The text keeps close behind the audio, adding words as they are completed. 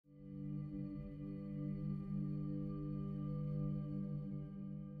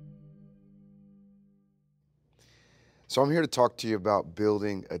So I'm here to talk to you about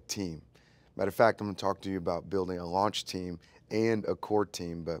building a team. Matter of fact, I'm going to talk to you about building a launch team and a core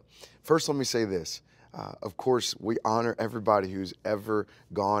team. But first, let me say this. Of course, we honor everybody who's ever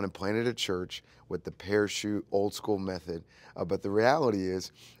gone and planted a church with the parachute old school method. But the reality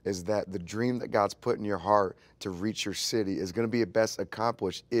is that the dream that God's put in your heart to reach your city is going to be best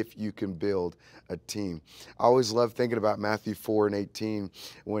accomplished if you can build a team. I always love thinking about Matthew 4:18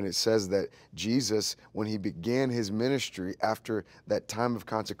 when it says that Jesus, when he began his ministry after that time of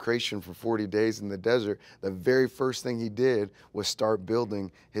consecration for 40 days in the desert, the very first thing he did was start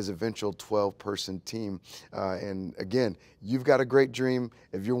building his eventual 12-person team. And again, you've got a great dream.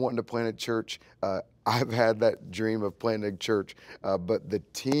 If you're wanting to plant a church, I've had that dream of planting a church, but the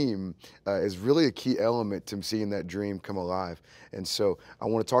team is really a key element to seeing that dream come alive. And so I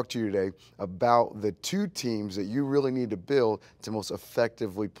want to talk to you today about the two teams that you really need to build to most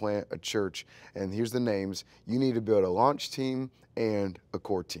effectively plant a church. And here's the names. You need to build a launch team and a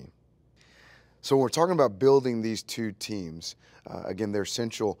core team. So when we're talking about building these two teams, again, they're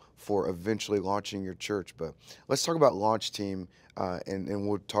essential for eventually launching your church. But let's talk about launch team, and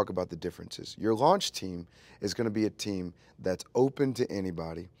we'll talk about the differences. Your launch team is going to be a team that's open to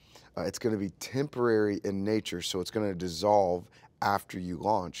anybody. It's going to be temporary in nature, so it's going to dissolve after you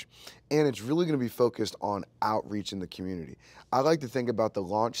launch. And it's really going to be focused on outreach in the community. I like to think about the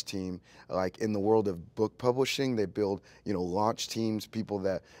launch team like in the world of book publishing. They build, launch teams, people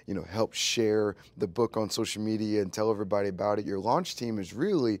that, help share the book on social media and tell everybody about it. Your launch team is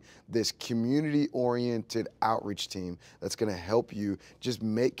really this community-oriented outreach team that's going to help you just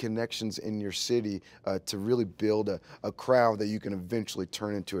make connections in your city to really build a crowd that you can eventually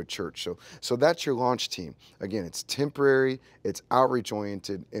turn into a church. So that's your launch team. Again, it's temporary, it's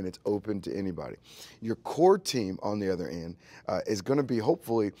outreach-oriented, and it's open to anybody. Your core team, on the other end, is going to be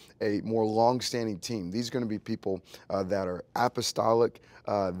hopefully a more long-standing team. These are going to be people that are apostolic.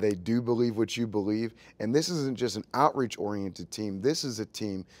 They do believe what you believe. And this isn't just an outreach-oriented team. This is a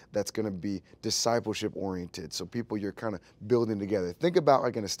team that's going to be discipleship-oriented. So people you're kind of building together. Think about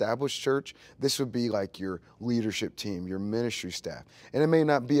like an established church. This would be like your leadership team, your ministry staff. And it may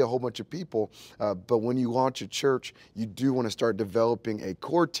not be a whole bunch of people, but when you launch a church, you do want to start developing a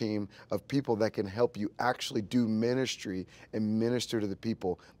core team of people that can help you actually do ministry and minister to the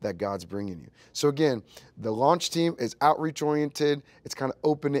people that God's bringing you. So again, the launch team is outreach oriented. It's kind of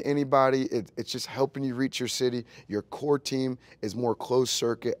open to anybody. It's just helping you reach your city. Your core team is more closed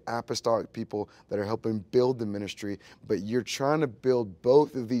circuit, apostolic people that are helping build the ministry. But you're trying to build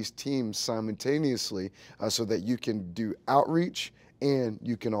both of these teams simultaneously so that you can do outreach and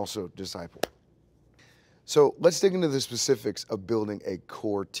you can also disciple. So let's dig into the specifics of building a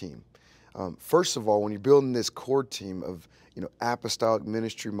core team. First of all, when you're building this core team of apostolic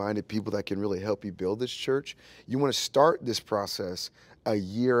ministry-minded people that can really help you build this church, you want to start this process a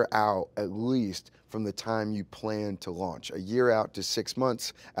year out at least from the time you plan to launch, a year out to 6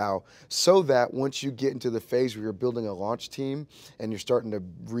 months out, so that once you get into the phase where you're building a launch team and you're starting to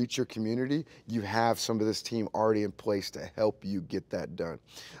reach your community, you have some of this team already in place to help you get that done.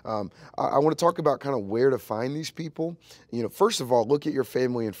 I want to talk about kind of where to find these people. First of all, look at your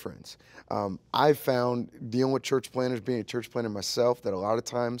family and friends. I've found dealing with church planners, being a church planner myself, that a lot of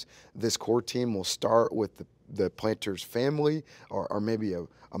times this core team will start with the planter's family or maybe a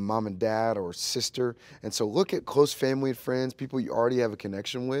mom and dad or sister. And so look at close family and friends, people you already have a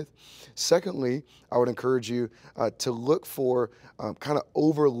connection with. Secondly, I would encourage you to look for kind of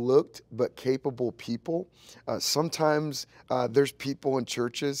overlooked but capable people. Sometimes there's people in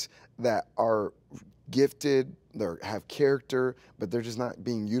churches that are gifted, they have character, but they're just not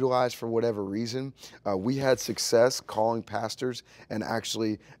being utilized for whatever reason. We had success calling pastors and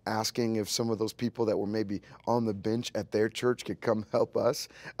actually asking if some of those people that were maybe on the bench at their church could come help us.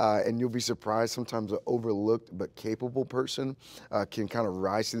 And you'll be surprised sometimes an overlooked but capable person can kind of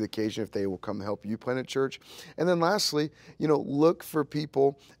rise to the occasion if they will come help you plant a church. And then lastly, look for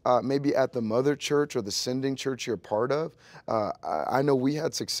people maybe at the mother church or the sending church you're a part of. I know we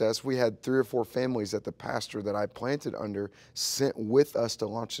had success. We had 3 or 4 families that the pastor that I planted under sent with us to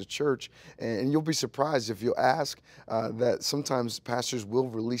launch the church. And you'll be surprised if you'll ask that sometimes pastors will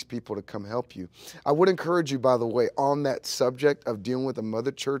release people to come help you. I would encourage you, by the way, on that subject of dealing with a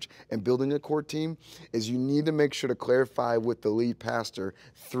mother church and building a core team, is you need to make sure to clarify with the lead pastor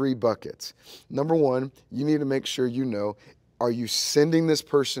 3 buckets. Number 1, you need to make sure are you sending this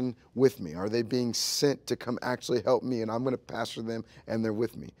person with me? Are they being sent to come actually help me and I'm going to pastor them and they're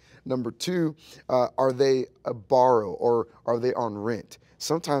with me? Number 2, are they a borrow or are they on rent?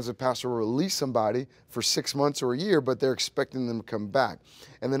 sometimes a pastor will release somebody for 6 months or a year, but they're expecting them to come back.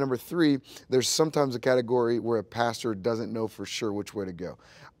 And then number three, there's sometimes a category where a pastor doesn't know for sure which way to go.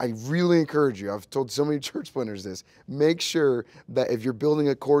 I really encourage you, I've told so many church planners this, make sure that if you're building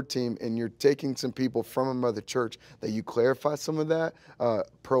a core team and you're taking some people from another church, that you clarify some of that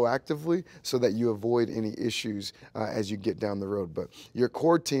proactively so that you avoid any issues as you get down the road. But your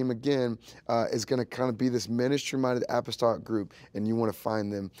core team, again, is going to kind of be this ministry-minded apostolic group, and you want to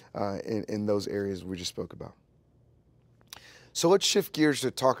find them in those areas we just spoke about. So let's shift gears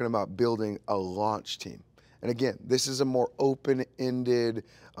to talking about building a launch team. And again, this is a more open-ended,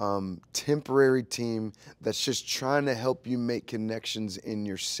 temporary team that's just trying to help you make connections in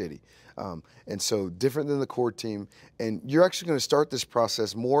your city. And so different than the core team. And you're actually going to start this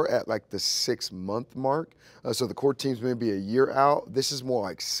process more at like the 6-month mark. So the core team's maybe a year out. This is more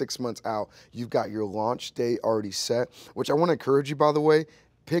like 6 months out. You've got your launch date already set, which I want to encourage you, by the way.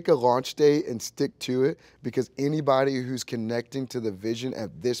 Pick a launch date and stick to it, because anybody who's connecting to the vision at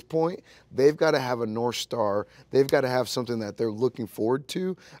this point, they've got to have a North Star. They've got to have something that they're looking forward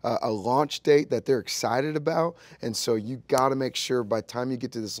to, a launch date that they're excited about. And so you got to make sure by the time you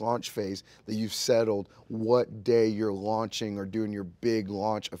get to this launch phase that you've settled what day you're launching or doing your big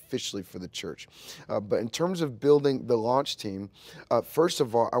launch officially for the church. But in terms of building the launch team, first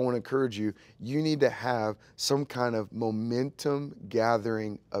of all, I want to encourage you, you need to have some kind of momentum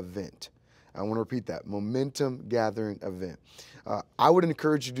gathering event. I want to repeat that, momentum gathering event. I would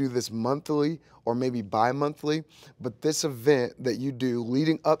encourage you to do this monthly or maybe bi-monthly, but this event that you do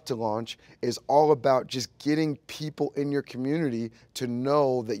leading up to launch is all about just getting people in your community to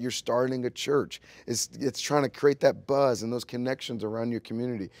know that you're starting a church. It's trying to create that buzz and those connections around your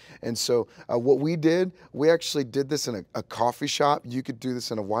community. And so what we did, we actually did this in a coffee shop. You could do this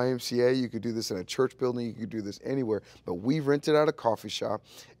in a YMCA, you could do this in a church building, you could do this anywhere, but we rented out a coffee shop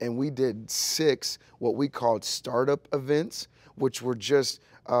and we did 6 what we called startup events, which were just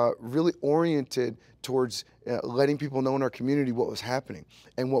really oriented towards letting people know in our community what was happening.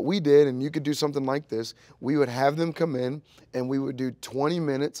 And what we did, and you could do something like this, we would have them come in and we would do 20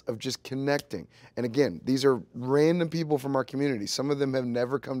 minutes of just connecting. And again, these are random people from our community. Some of them have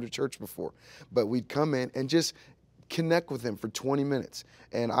never come to church before, but we'd come in and just connect with them for 20 minutes.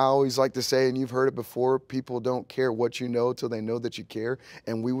 And I always like to say, and you've heard it before, people don't care what you know till they know that you care.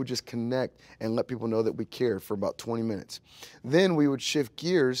 And we would just connect and let people know that we care for about 20 minutes. Then we would shift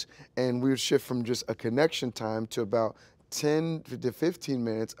gears and we would shift from just a connection time to about 10 to 15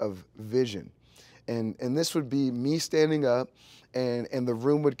 minutes of vision. And this would be me standing up, and the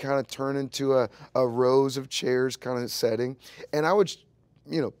room would kind of turn into a rows of chairs kind of setting. And I would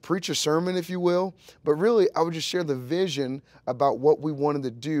preach a sermon, if you will, but really I would just share the vision about what we wanted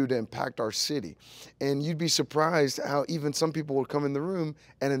to do to impact our city. And you'd be surprised how even some people would come in the room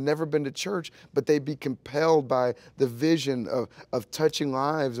and had never been to church, but they'd be compelled by the vision of touching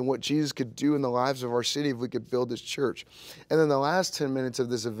lives and what Jesus could do in the lives of our city if we could build this church. And then the last 10 minutes of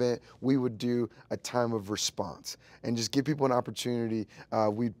this event, we would do a time of response and just give people an opportunity.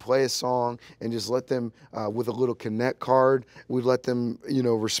 We'd play a song and just let them, with a little connect card, we'd let them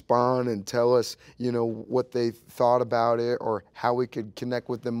respond and tell us, what they thought about it or how we could connect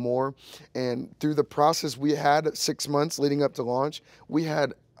with them more. And through the process we had 6 months leading up to launch, we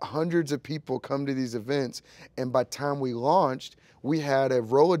had hundreds of people come to these events. And by the time we launched, we had a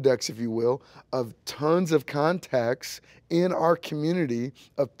Rolodex, if you will, of tons of contacts in our community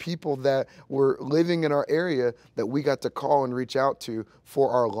of people that were living in our area that we got to call and reach out to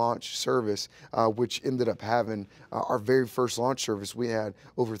for our launch service, which ended up having our very first launch service. We had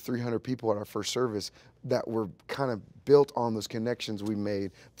over 300 people at our first service that were kind of built on those connections we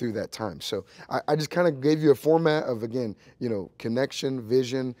made through that time. So I just kind of gave you a format of, again, connection,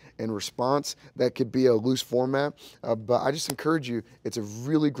 vision, and response. That could be a loose format, but I just encourage you, it's a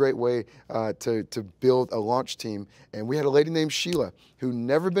really great way to build a launch team. And we had a lady named Sheila who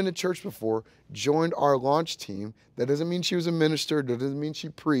never been to church before, joined our launch team. That doesn't mean she was a minister. That doesn't mean she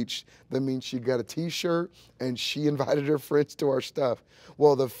preached. That means she got a t-shirt and she invited her friends to our stuff.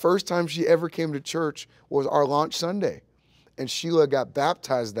 Well, the first time she ever came to church was our launch Sunday. And Sheila got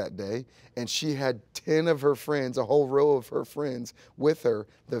baptized that day, and she had 10 of her friends, a whole row of her friends with her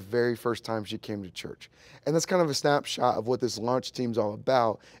the very first time she came to church. And that's kind of a snapshot of what this launch team's all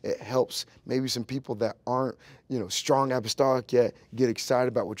about. It helps maybe some people that aren't, strong apostolic yet get excited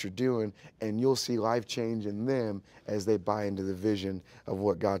about what you're doing, and you'll see life change in them as they buy into the vision of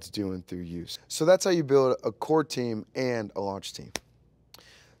what God's doing through you. So that's how you build a core team and a launch team.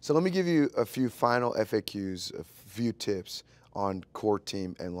 So let me give you a few final FAQs, a few tips on core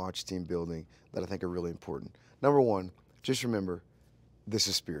team and launch team building that I think are really important. Number one, just remember, this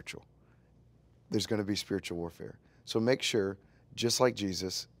is spiritual. There's going to be spiritual warfare. So make sure, just like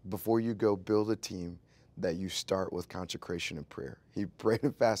Jesus, before you go build a team, that you start with consecration and prayer. He prayed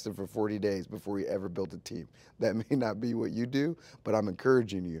and fasted for 40 days before he ever built a team. That may not be what you do, but I'm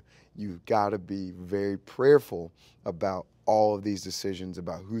encouraging you. You've got to be very prayerful about all of these decisions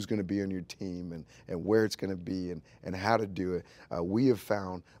about who's going to be on your team and where it's going to be and how to do it. We have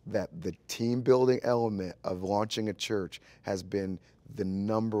found that the team building element of launching a church has been the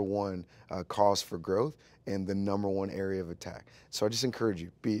number one cause for growth and the number one area of attack. So I just encourage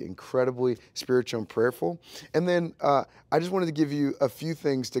you, be incredibly spiritual and prayerful. And then I just wanted to give you a few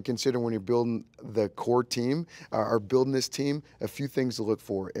things to consider when you're building the core team or building this team, a few things to look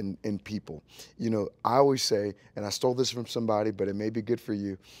for in people. You know, I always say, and I stole this from somebody, but it may be good for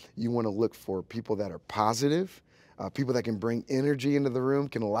you, you want to look for people that are positive, people that can bring energy into the room,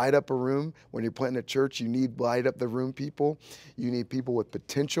 can light up a room. When you're planting a church, you need light up the room people. You need people with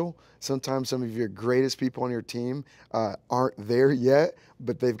potential. Sometimes some of your greatest people on your team aren't there yet,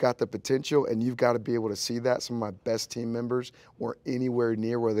 but they've got the potential, and you've got to be able to see that. Some of my best team members weren't anywhere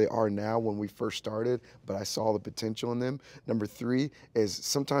near where they are now when we first started, but I saw the potential in them. Number 3 is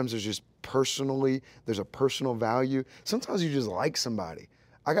sometimes there's a personal value. Sometimes you just like somebody.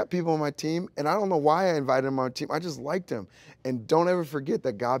 I got people on my team, and I don't know why I invited them on my team. I just liked them. And don't ever forget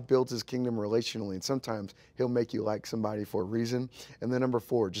that God builds his kingdom relationally, and sometimes he'll make you like somebody for a reason. And then number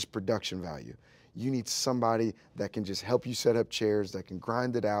 4, just production value. You need somebody that can just help you set up chairs, that can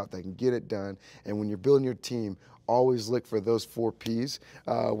grind it out, that can get it done. And when you're building your team, always look for those 4 Ps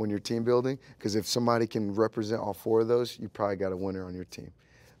when you're team building, because if somebody can represent all 4 of those, you probably got a winner on your team.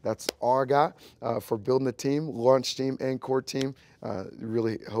 That's all I got for building the team, launch team, and core team.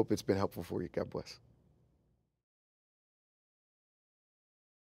 Really hope it's been helpful for you. God bless.